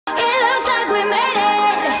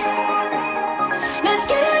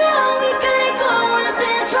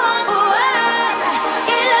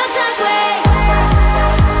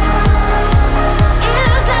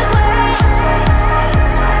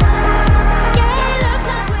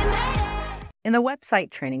In the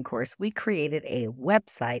website training course, we created a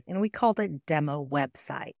website and we called it Demo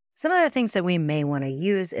Website. Some of the things that we may want to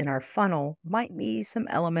use in our funnel might be some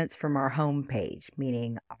elements from our home page,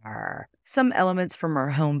 meaning some elements from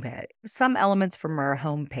our home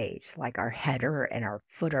page, like our header and our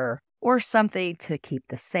footer, or something to keep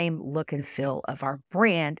the same look and feel of our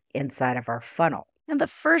brand inside of our funnel. And the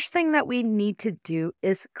first thing that we need to do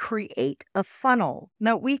is create a funnel.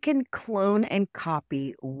 Now, we can clone and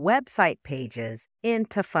copy website pages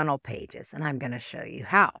into funnel pages, and I'm going to show you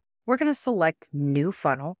how. We're going to select New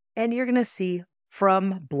Funnel, and you're going to see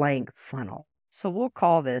From Blank Funnel. So we'll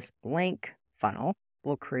call this Blank Funnel.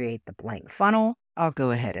 We'll create the blank funnel. I'll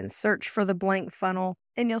go ahead and search for the blank funnel,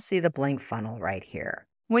 and you'll see the blank funnel right here.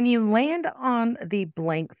 When you land on the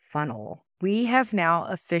blank funnel, we have now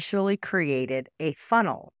officially created a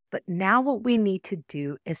funnel. But now what we need to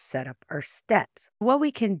do is set up our steps. What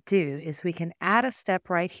we can do is we can add a step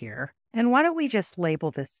right here. And why don't we just label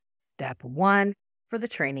this step 1 for the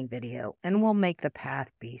training video, and we'll make the path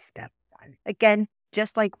be step 1. Again,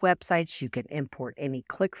 just like websites, you can import any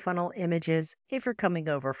ClickFunnels images. If you're coming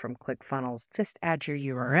over from ClickFunnels, just add your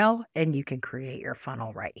URL and you can create your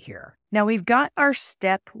funnel right here. Now we've got our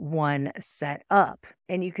step 1 set up,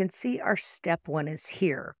 and you can see our step 1 is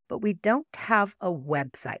here, but we don't have a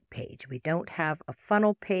website page. We don't have a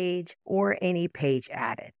funnel page or any page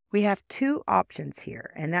added. We have 2 options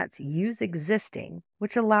here, and that's Use Existing,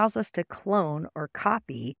 which allows us to clone or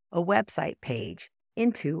copy a website page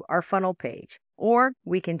into our funnel page, or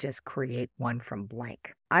we can just create one from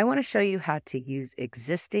blank. I want to show you how to use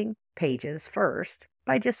existing pages first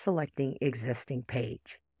by just selecting Existing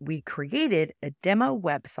Page. We created a demo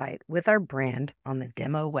website with our brand on the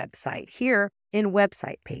demo website here in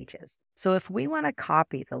Website Pages. So if we want to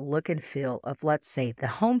copy the look and feel of, let's say, the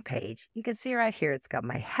home page, you can see right here it's got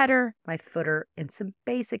my header, my footer, and some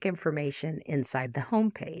basic information inside the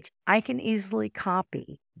home page. I can easily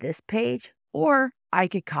copy this page, or I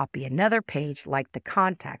could copy another page like the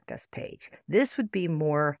Contact Us page. This would be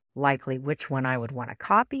more likely which one I would want to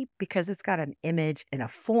copy because it's got an image and a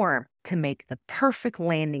form to make the perfect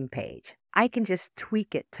landing page. I can just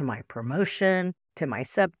tweak it to my promotion, to my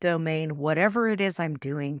subdomain, whatever it is I'm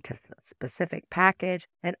doing to the specific package,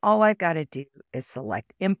 and all I've got to do is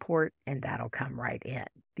select Import, and that'll come right in.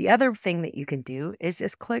 The other thing that you can do is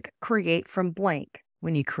just click Create from Blank.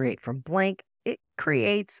 When you create from blank, it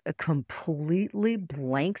creates a completely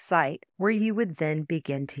blank site where you would then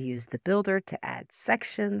begin to use the builder to add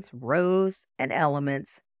sections, rows, and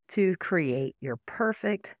elements to create your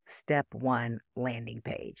perfect step 1 landing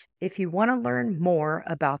page. If you want to learn more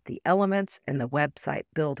about the elements in the website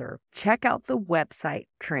builder, check out the website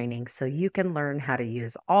training so you can learn how to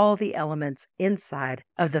use all the elements inside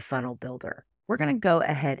of the funnel builder. We're going to go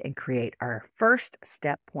ahead and create our first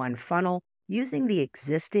step 1 funnel using the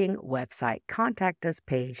existing website Contact Us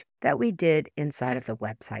page that we did inside of the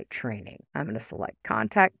website training. I'm going to select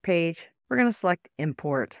Contact Page. We're going to select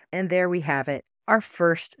Import, and there we have it, our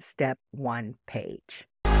first step 1 page.